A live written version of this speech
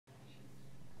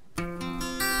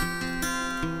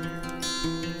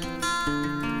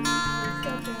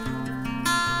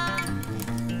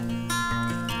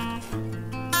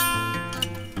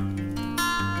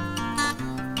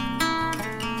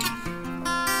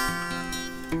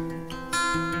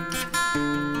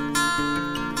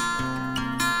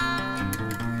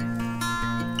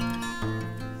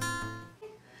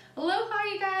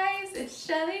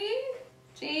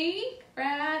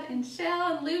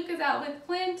with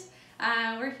Clint.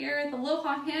 We're here with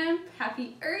Aloha Hemp.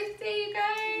 Happy Earth Day, you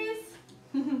guys.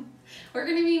 We're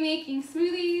going to be making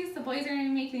smoothies. The boys are going to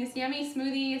be making these yummy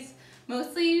smoothies,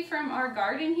 mostly from our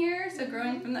garden here, so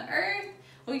growing from the earth.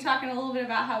 We'll be talking a little bit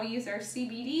about how we use our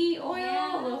CBD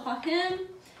oil, Aloha Hemp.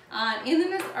 And then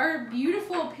this our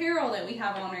beautiful apparel that we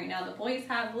have on right now. The boys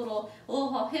have little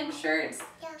Aloha Hemp shirts.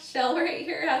 Shell right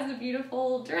here has a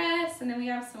beautiful dress, and then we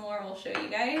have some more we'll show you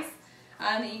guys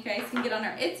that you guys can get on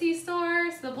our Etsy store.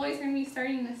 So the boys are going to be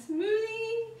starting the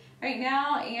smoothie right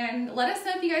now, and let us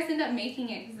know if you guys end up making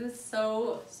it because it's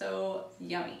so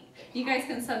yummy. You guys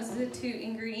can substitute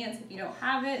ingredients if you don't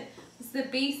have it. This is the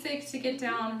basics to get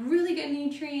down really good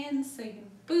nutrients so you can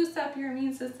boost up your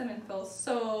immune system and feel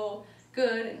so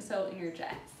good and so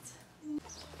energized.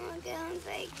 We're going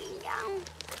baking down.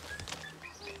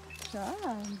 Good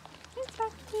job.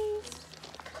 Thanks, please.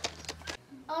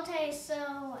 Okay,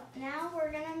 so now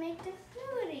we're gonna make the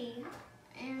smoothie,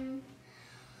 and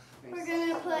we're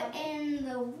gonna put in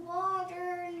the water.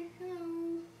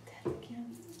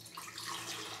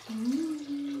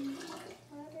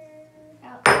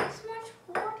 About this much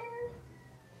water.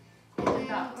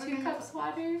 About 2 cups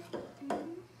water.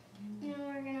 And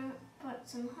we're gonna put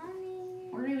some honey.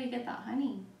 Where did we get that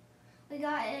honey? We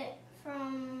got it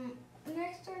from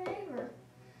next door neighbor,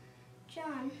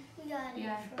 John. We got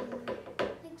it from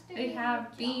next door They neighbor, have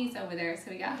John. bees over there,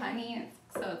 so we got honey.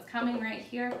 So it's coming right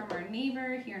here from our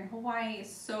neighbor here in Hawaii. It's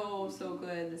so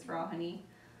good, this raw honey.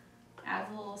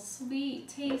 Adds a little sweet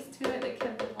taste to it. The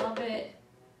kids love it.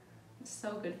 It's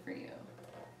so good for you.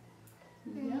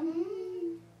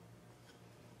 Yum.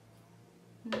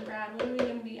 And Brad, what are we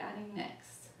going to be adding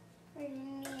next? We're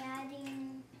going to be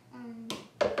adding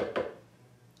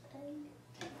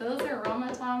Those are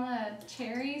Ramatama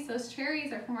cherries. Those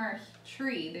cherries are from our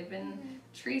tree. They've been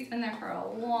tree's been there for a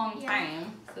long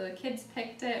time. So the kids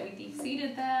picked it. We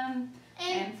de-seeded them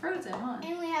and froze them on.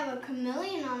 And we have a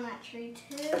chameleon on that tree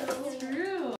too.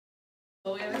 True.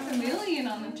 We have a chameleon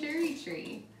on the cherry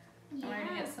tree. And we're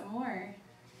gonna get some more.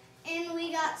 And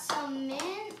we got some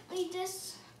mint. We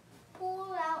just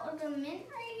pulled out of the mint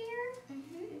right here.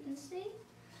 You can see.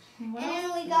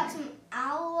 And we got some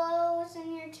aloes in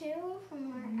here too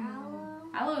from our aloe.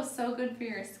 Aloe is so good for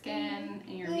your skin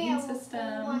and your immune system. We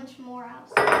have a bunch more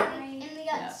outside. And we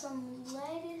got some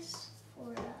lettuce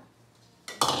for the.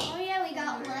 Oh yeah, we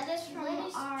got lettuce from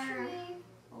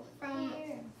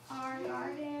our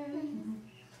garden.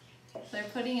 They're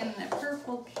putting in the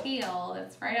purple kale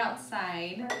that's right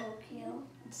outside. Purple kale.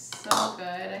 It's so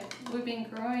good. We've been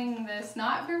growing this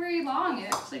not for very long.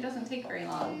 It actually doesn't take very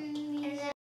long.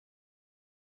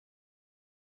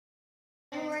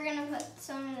 And we're gonna put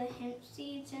some of the hemp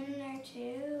seeds in there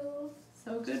too.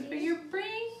 So good for your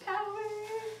brain power.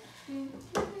 And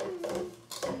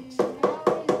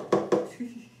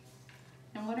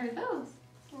what are those?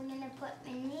 We're gonna put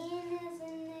bananas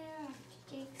in there.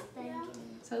 Jake's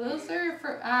thinking. So those are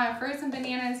frozen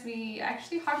bananas. We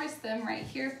actually harvest them right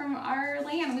here from our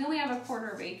land. We only have a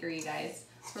quarter acre, you guys.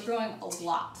 We're growing a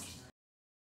lot.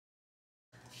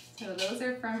 So those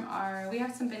are from our, we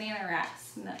have some banana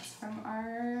racks, and that's from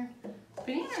our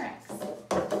banana racks. And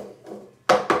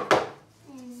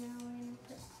now we're gonna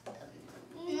put them.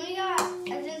 And we got a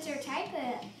different type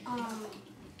of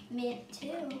mint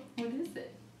too. What is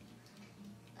it?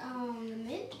 The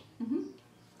mint?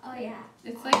 Oh yeah.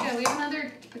 It's like we have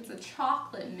another, it's a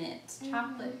chocolate mint.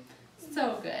 Chocolate,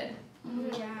 so good.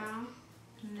 Yeah.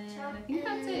 And then I think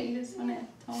that's it. You just want to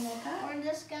tell them about that? We're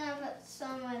just gonna put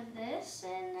some of this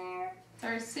in there. It's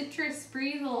our citrus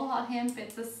free Aloha Hemp.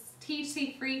 It's a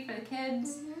THC free for the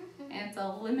kids, and it's a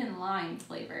lemon lime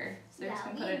flavor. So they're just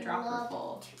gonna put a dropper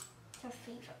full. It's our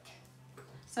favorite.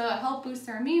 So it helps boost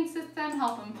our immune system,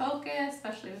 help them focus,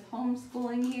 especially with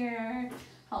homeschooling here.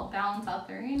 Help balance out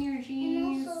their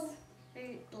energies. And also,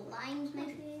 the lime's my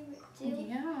favorite too.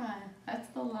 Yeah, that's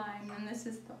the lime, and this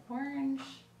is the orange.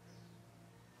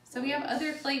 So we have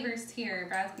other flavors here.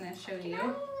 Brad's gonna show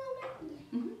you.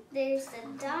 There's the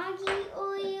doggy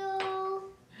oil.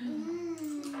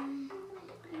 And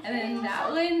then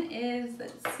that one is,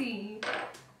 let's see,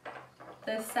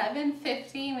 the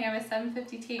 750. We have a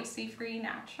 750 THC free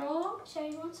natural. Show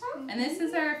you want some? And this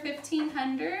is our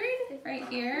 1500 right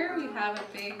here. We have a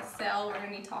big sale we're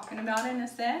gonna be talking about in a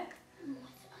sec.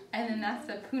 And then that's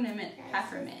the Puna Mint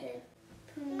Peppermint.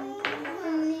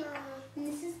 And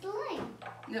this is the lime.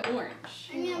 The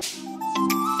orange.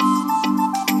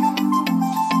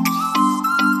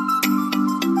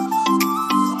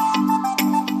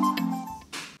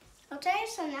 Okay,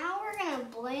 so now we're gonna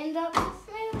blend up the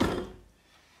smoothie.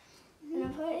 I'm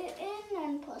gonna put it in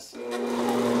and plus it.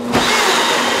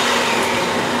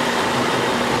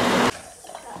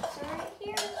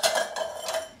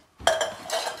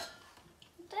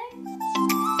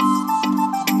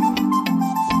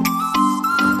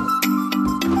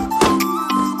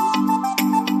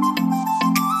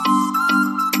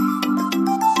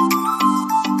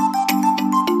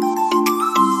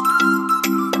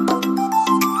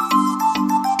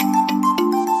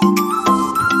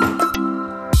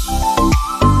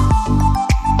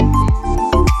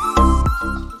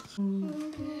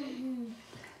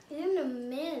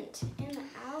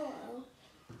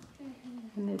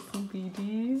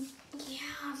 CBD. Yeah,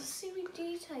 the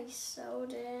CBD tastes so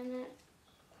didn't it?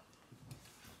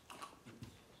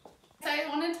 So I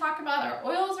want to talk about our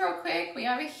oils real quick. We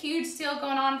have a huge sale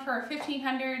going on for our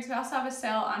 1500s. We also have a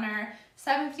sale on our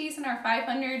 750s and our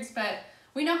 500s, but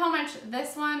we know how much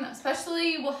this one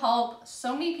especially will help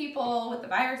so many people with the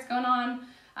virus going on.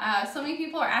 So many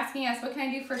people are asking us, what can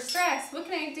I do for stress? What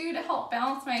can I do to help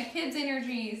balance my kids'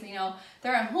 energies? You know,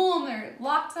 they're at home, they're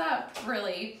locked up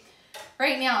really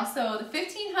right now. So the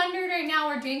 1500 right now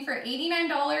we're doing for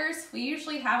 $89. We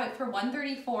usually have it for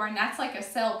 $134, and that's like a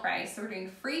sale price. So we're doing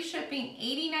free shipping,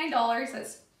 $89.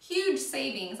 That's huge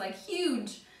savings, like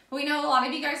huge. We know a lot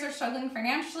of you guys are struggling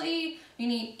financially. You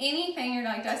need anything, you're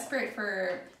like desperate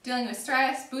for dealing with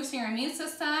stress, boosting your immune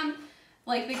system.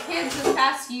 Like the kids this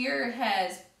past year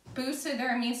has boosted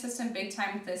their immune system big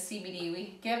time with this CBD.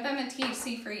 We give them a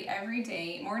THC free every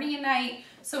day, morning and night.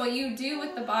 So what you do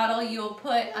with the bottle, you'll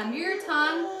put under your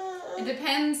tongue. It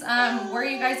depends where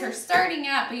you guys are starting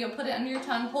at, but you'll put it under your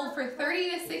tongue, hold for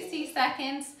 30 to 60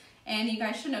 seconds, and you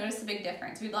guys should notice a big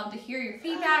difference. We'd love to hear your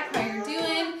feedback, how you're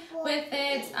doing with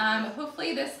it.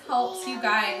 Hopefully this helps you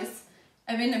guys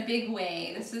in a big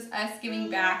way. This is us giving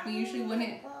back. We usually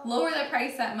wouldn't lower the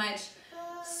price that much.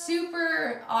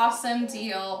 Super awesome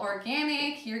deal.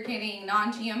 Organic, you're getting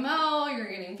non-GMO, you're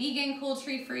getting vegan,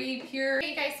 cruelty free, pure.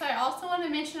 Hey guys, so I also want to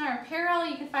mention our apparel.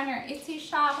 You can find our Etsy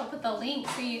shop. I'll put the link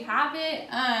so you have it.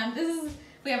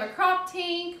 We have a crop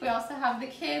tank. We also have the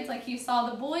kids, like you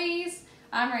saw the boys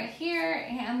right here,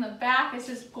 and the back is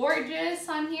just gorgeous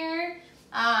on here.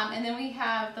 And then we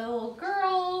have the little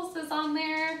girls is on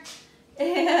there,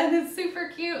 and it's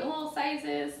super cute, little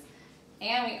sizes.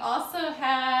 And we also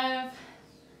have,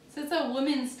 so it's a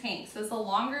women's tank, so it's a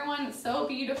longer one. It's so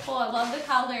beautiful. I love the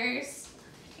colors.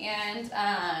 And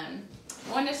I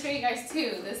wanted to show you guys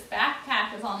too. This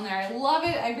backpack is on there. I love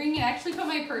it. I actually put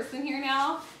my purse in here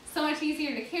now. So much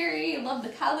easier to carry. I love the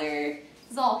color.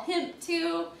 It's all hemp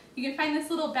too. You can find this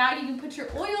little bag. You can put your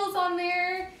oils on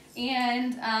there.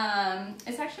 And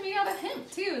it's actually made out of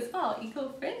hemp too as well.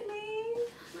 Eco-friendly.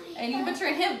 And you can put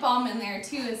your hemp balm in there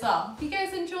too as well. If you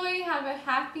guys enjoy, have a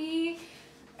happy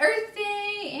Earth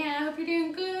Day, and I hope you're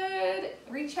doing good.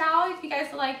 Reach out if you guys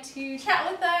would like to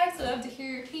chat with us. I'd love to hear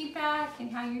your feedback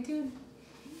and how you're doing.